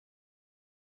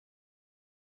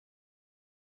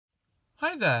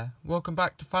Hi there, welcome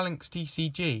back to Phalanx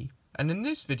TCG, and in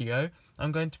this video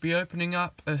I'm going to be opening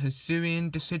up a Hisuian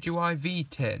Decidueye V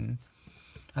tin.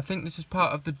 I think this is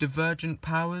part of the Divergent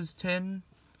Powers tin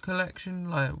collection,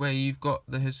 like where you've got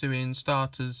the Hisuian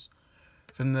starters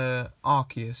from the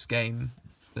Arceus game,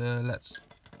 the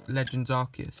Legends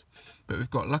Arceus. But we've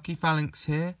got Lucky Phalanx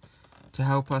here to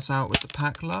help us out with the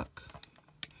pack luck.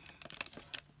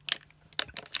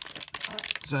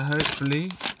 So hopefully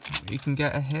you can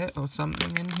get a hit or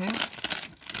something in here.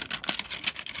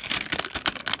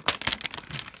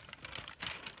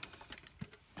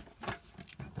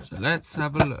 So let's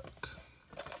have a look.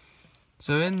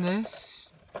 So in this,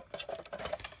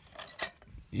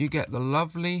 you get the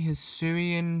lovely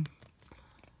Hisuian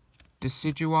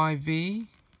Decidueye V.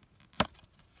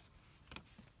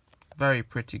 Very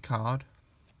pretty card.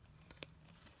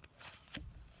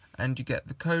 And you get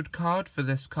the code card for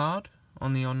this card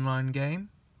on the online game.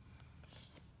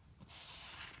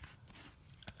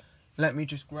 Let me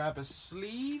just grab a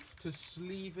sleeve to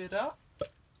sleeve it up.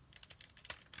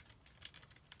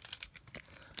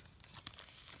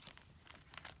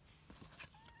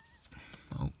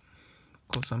 Oh, of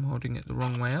course I'm holding it the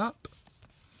wrong way up.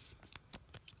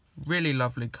 Really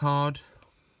lovely card.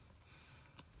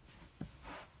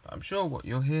 But I'm sure what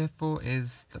you're here for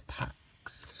is the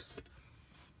packs.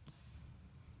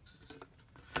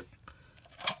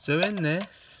 So in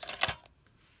this,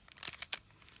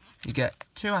 you get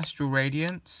 2 Astral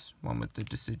Radiants, one with the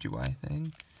Decidueye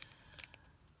thing,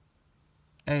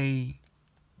 a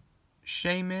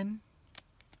Shaman,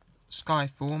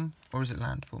 Skyform, or is it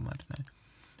Landform, I don't know,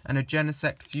 and a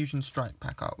Genesect Fusion Strike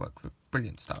pack artwork for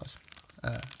Brilliant Stars,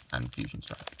 and Fusion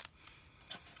Strike.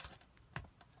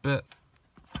 But,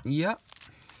 yeah.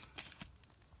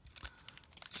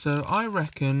 So I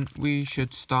reckon we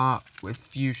should start with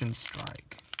Fusion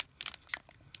Strike.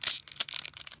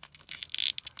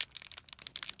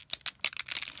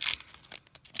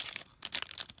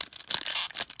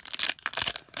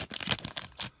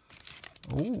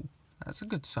 Oh, that's a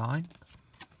good sign.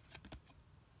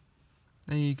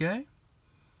 There you go.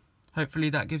 Hopefully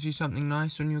that gives you something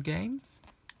nice on your game.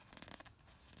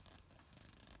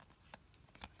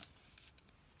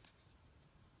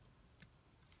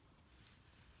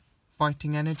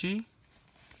 Fighting Energy,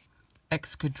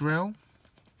 Excadrill,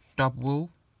 Dubwool,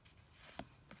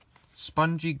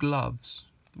 Spongy Gloves.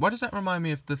 Why does that remind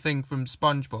me of the thing from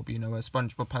SpongeBob, you know, where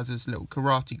SpongeBob has his little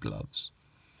karate gloves?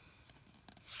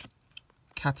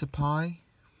 Caterpie,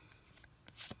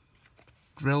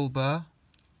 Drillbur,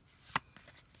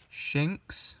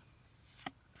 Shinx,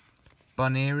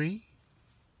 Buneary,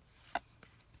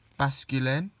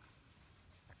 Basculin,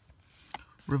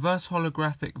 Reverse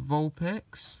Holographic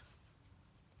Vulpix,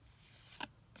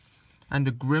 and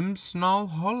a Grimmsnarl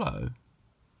Holo.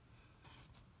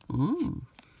 Ooh,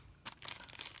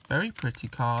 very pretty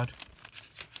card.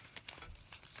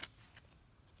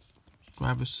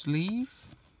 Grab a sleeve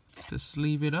to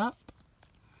sleeve it up.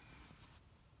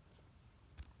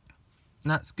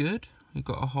 That's good. We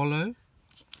got a holo.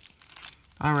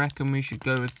 I reckon we should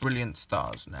go with Brilliant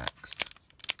Stars next.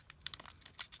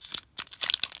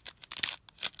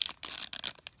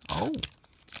 Oh.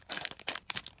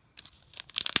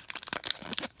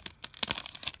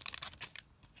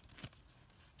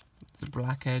 It's a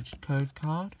black edged code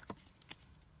card.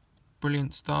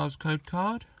 Brilliant Stars code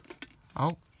card.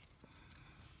 Oh.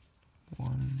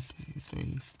 1, 2,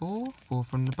 3, 4. 4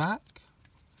 from the back.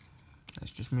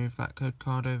 Let's just move that code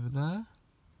card over there.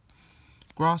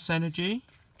 Grass Energy,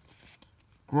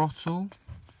 Grottle,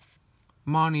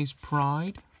 Marnie's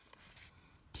Pride,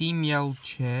 Team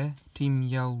Yellchair,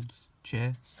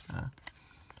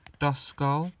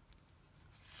 Duskull,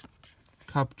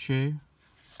 Cubchoo,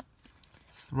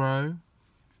 Throw,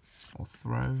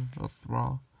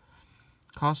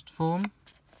 Castform,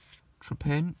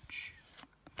 Trapinch,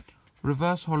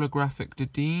 Reverse Holographic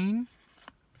Dedenne,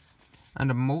 and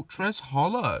a Moltres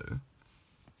Holo.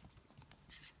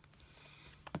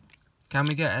 Can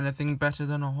we get anything better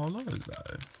than a holo,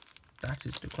 though? That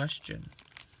is the question.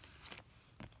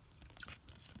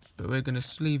 But we're going to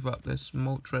sleeve up this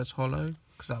Moltres Holo,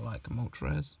 because I like a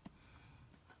Moltres.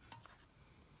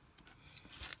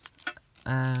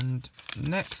 And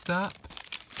next up,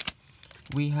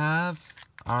 we have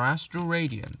our Astral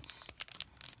Radiance,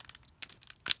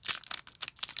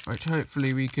 which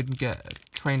hopefully we can get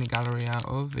a trainer gallery out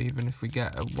of, even if we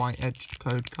get a white edged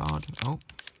code card. Oh.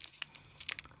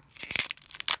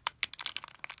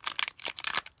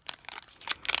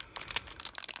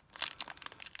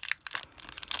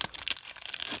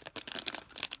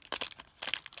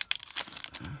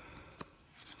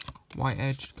 White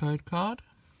edged code card.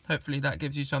 Hopefully that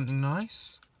gives you something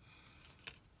nice.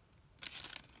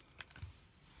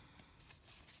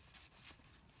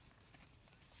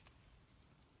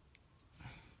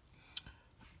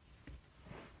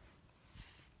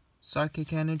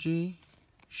 Psychic Energy,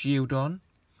 Shieldon.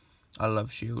 I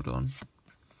love Shieldon.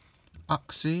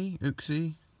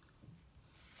 Uxie.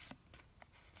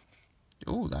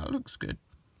 Oh, that looks good.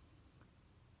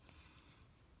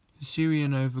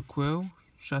 Hisuian Overquill,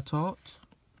 Chatot,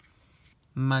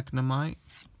 Magnemite,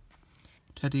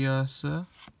 Teddiursa,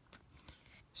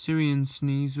 Hisuian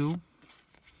Sneasel,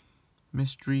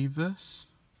 Misdreavus.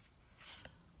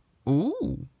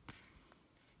 Ooh!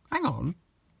 Hang on.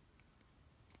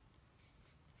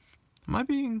 Am I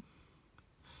being...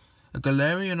 A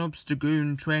Galarian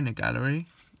Obstagoon Trainer Gallery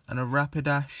and a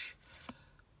Rapidash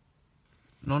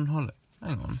non-holo.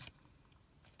 Hang on.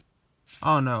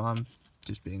 Oh no, I'm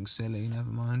just being silly, never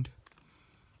mind.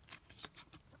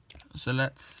 So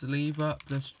let's sleeve up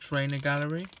this Trainer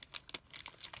Gallery.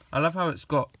 I love how it's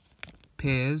got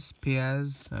Piers,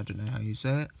 I don't know how you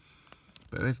say it.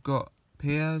 But we've got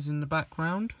Piers in the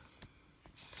background.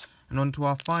 And on to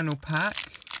our final pack.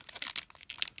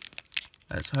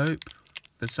 Let's hope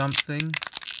for something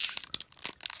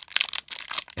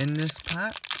in this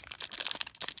pack.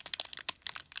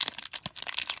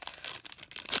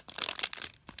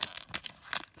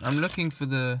 I'm looking for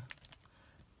the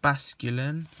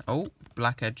Basculin. Oh,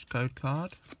 black edge code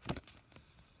card.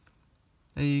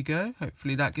 There you go.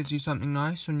 Hopefully that gives you something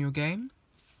nice on your game.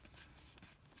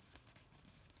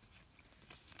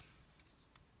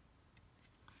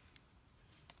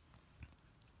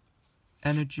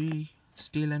 Energy,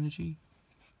 Steel Energy,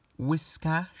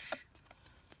 Whiskash,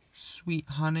 Sweet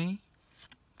Honey,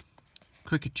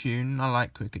 Cricketune, I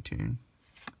like Cricketune,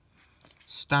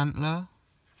 Stantler,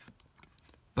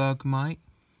 Bergmite,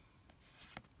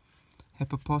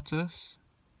 Hippopotas,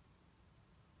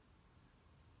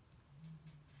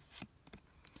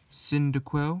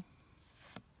 Cyndaquil,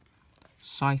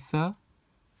 Scyther,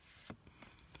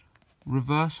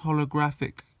 Reverse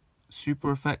Holographic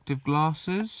Super Effective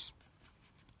Glasses.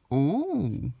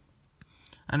 Ooh,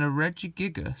 and a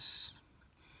Regigigas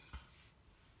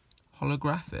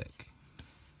holographic.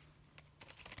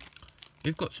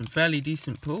 We've got some fairly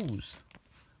decent pulls,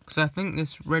 because I think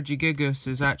this Regigigas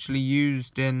is actually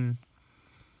used in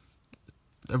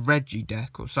a Regi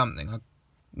deck or something. I'm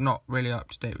not really up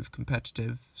to date with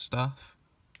competitive stuff,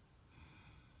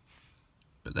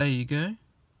 but there you go.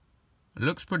 It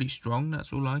looks pretty strong,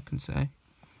 that's all I can say.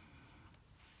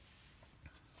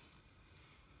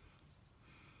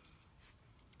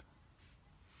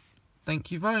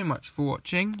 Thank you very much for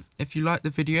watching. If you liked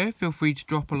the video, feel free to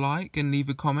drop a like and leave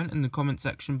a comment in the comment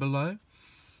section below.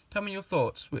 Tell me your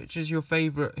thoughts. Which is your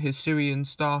favourite Hisuian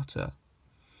starter?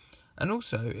 And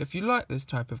also, if you like this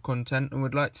type of content and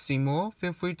would like to see more,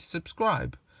 feel free to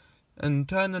subscribe and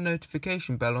turn the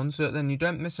notification bell on so that then you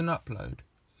don't miss an upload.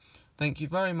 Thank you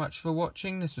very much for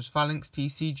watching. This was Phalanx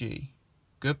TCG.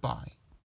 Goodbye.